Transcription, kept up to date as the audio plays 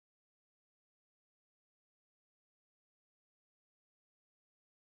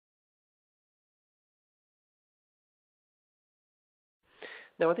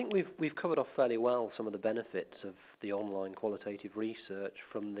Now, I think we've covered off fairly well some of the benefits of the online qualitative research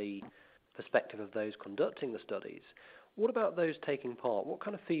from the perspective of those conducting the studies. What about those taking part? What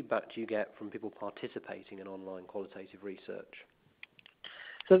kind of feedback do you get from people participating in online qualitative research?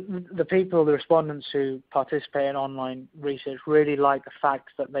 So the respondents who participate in online research really like the fact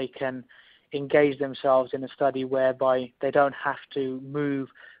that they can engage themselves in a study whereby they don't have to move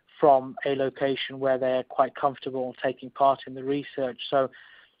from a location where they're quite comfortable taking part in the research. So,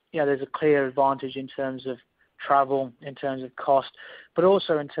 there's a clear advantage in terms of travel, in terms of cost, but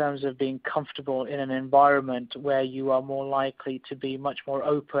also in terms of being comfortable in an environment where you are more likely to be much more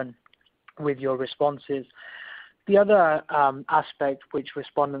open with your responses. The other aspect which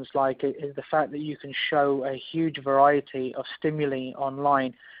respondents like is the fact that you can show a huge variety of stimuli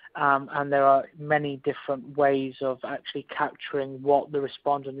online, and there are many different ways of actually capturing what the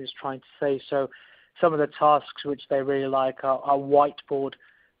respondent is trying to say. So some of the tasks which they really like are whiteboard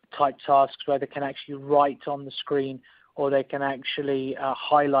type tasks where they can actually write on the screen, or they can actually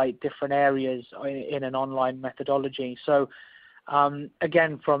highlight different areas in an online methodology. So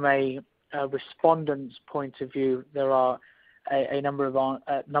again, from a respondent's point of view, there are a number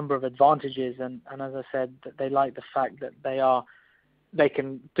of advantages, and as I said, that they like the fact that they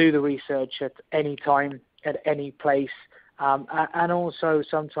can do the research at any time, at any place, and also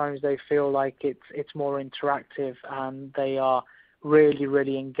sometimes they feel like it's more interactive, and they are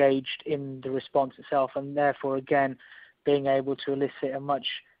really engaged in the response itself, and therefore again being able to elicit a much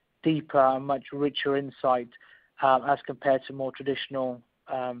deeper and much richer insight as compared to more traditional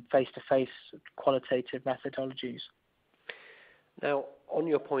face-to-face qualitative methodologies. Now, on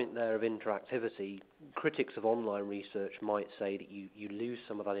your point there of interactivity, critics of online research might say that you lose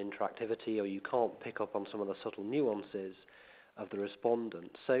some of that interactivity, or you can't pick up on some of the subtle nuances of the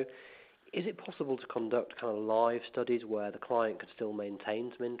respondent. So is it possible to conduct kind of live studies where the client could still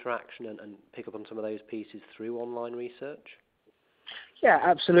maintain some interaction and pick up on some of those pieces through online research? Yeah,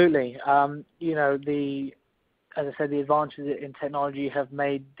 absolutely. As I said, the advances in technology have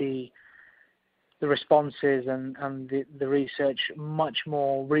made the responses and the research much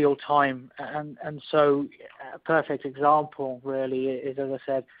more real time, and so a perfect example really is, as I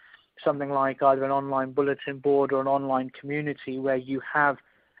said, something like either an online bulletin board or an online community where you have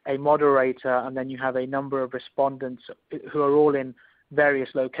a moderator and then you have a number of respondents who are all in various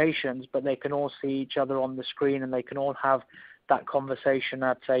locations, but they can all see each other on the screen, and they can all have that conversation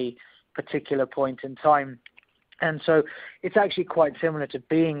at a particular point in time. And so it's actually quite similar to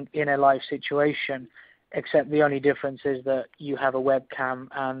being in a live situation, except the only difference is that you have a webcam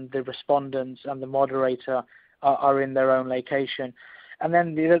and the respondents and the moderator are in their own location. And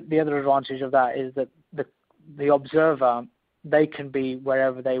then the other advantage of that is that the observer, they can be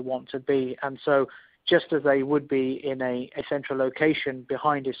wherever they want to be. And so just as they would be in a central location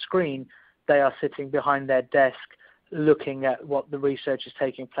behind a screen, they are sitting behind their desk looking at what the research is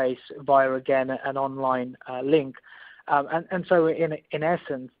taking place via, again, an online link. And so in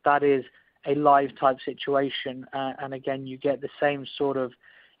essence, that is a live type situation. And again, you get the same sort of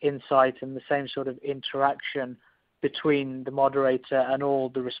insight and the same sort of interaction between the moderator and all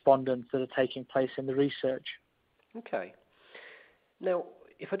the respondents that are taking place in the research. Okay. Now,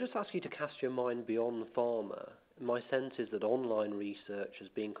 if I just ask you to cast your mind beyond pharma, my sense is that online research is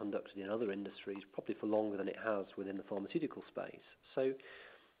being conducted in other industries probably for longer than it has within the pharmaceutical space. So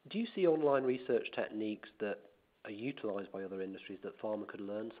do you see online research techniques that are utilised by other industries that pharma could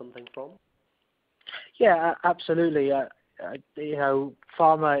learn something from? Yeah, absolutely.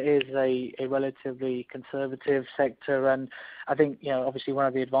 Pharma is a relatively conservative sector, and I think, obviously one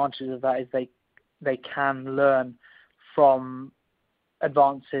of the advantages of that is they can learn from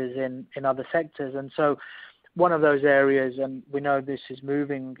advances in other sectors. And so one of those areas, and we know this is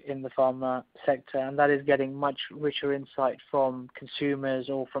moving in the pharma sector, and that is getting much richer insight from consumers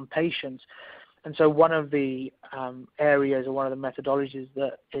or from patients. And so one of the areas or one of the methodologies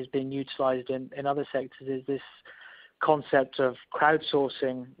that is being utilized in other sectors is this concept of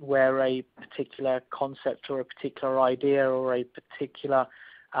crowdsourcing, where a particular concept or a particular idea or a particular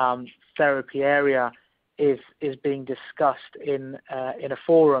therapy area is being discussed in a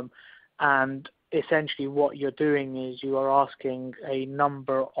forum. And essentially what you're doing is you are asking a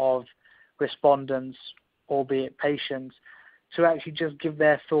number of respondents, albeit patients, to actually just give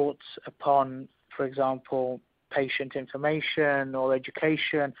their thoughts upon, for example, patient information or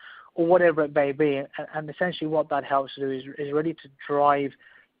education or whatever it may be. And essentially what that helps to do is really to drive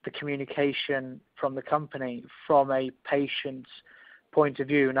the communication from the company from a patient's point of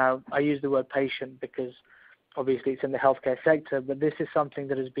view. Now, I use the word patient because obviously it's in the healthcare sector, but this is something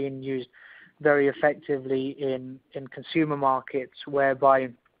that is being used very effectively in consumer markets, whereby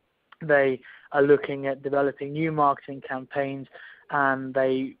they are looking at developing new marketing campaigns, and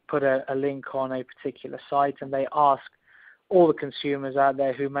they put a link on a particular site, and they ask all the consumers out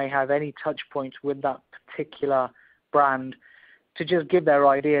there who may have any touch points with that particular brand to just give their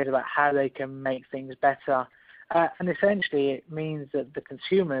ideas about how they can make things better. And essentially it means that the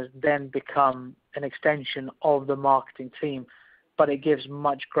consumers then become an extension of the marketing team, but it gives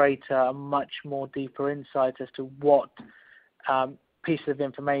much greater, much more deeper insight as to what pieces of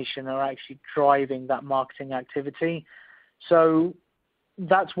information are actually driving that marketing activity. So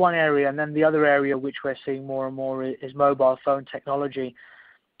that's one area, and then the other area which we're seeing more and more is mobile phone technology,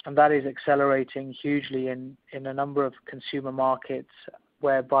 and that is accelerating hugely in a number of consumer markets,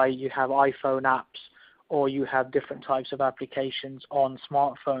 whereby you have iPhone apps or you have different types of applications on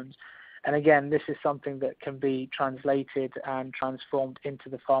smartphones. And again, this is something that can be translated and transformed into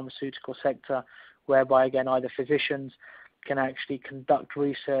the pharmaceutical sector, whereby again either physicians can actually conduct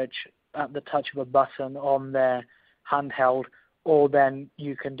research at the touch of a button on their handheld, or then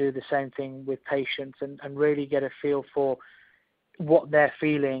you can do the same thing with patients and really get a feel for what they're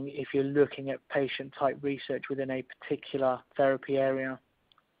feeling if you're looking at patient-type research within a particular therapy area.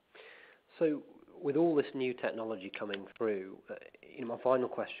 So with all this new technology coming through, my final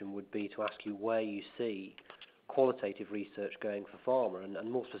question would be to ask you where you see qualitative research going for pharma,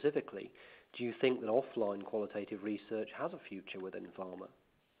 and more specifically, do you think that offline qualitative research has a future within pharma?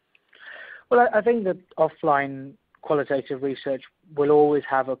 Well, I think that offline qualitative research will always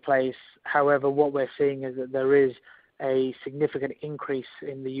have a place. However, what we're seeing is that there is a significant increase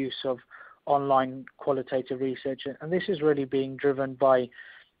in the use of online qualitative research, and this is really being driven by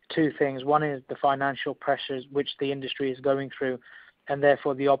two things. One is the financial pressures which the industry is going through, and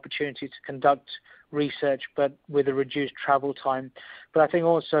therefore the opportunity to conduct research but with a reduced travel time. But I think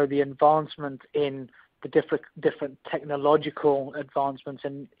also the advancement in the different technological advancements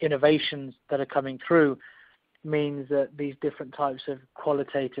and innovations that are coming through means that these different types of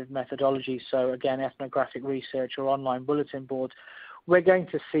qualitative methodologies, so again ethnographic research or online bulletin boards, we're going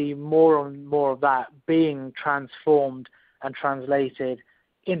to see more and more of that being transformed and translated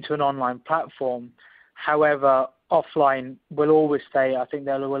into an online platform. However, offline will always stay. I think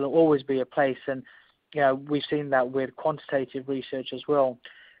there will always be a place, and we've seen that with quantitative research as well.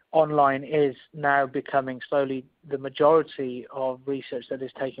 Online is now becoming slowly the majority of research that is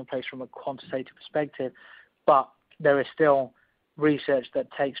taking place from a quantitative perspective, but there is still research that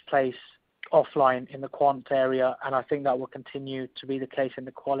takes place offline in the quant area, and I think that will continue to be the case in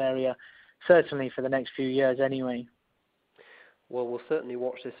the qual area, certainly for the next few years anyway. Well, we'll certainly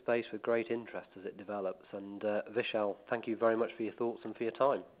watch this space with great interest as it develops, and Vishal, thank you very much for your thoughts and for your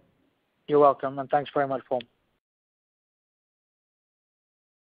time. You're welcome, and thanks very much, Paul.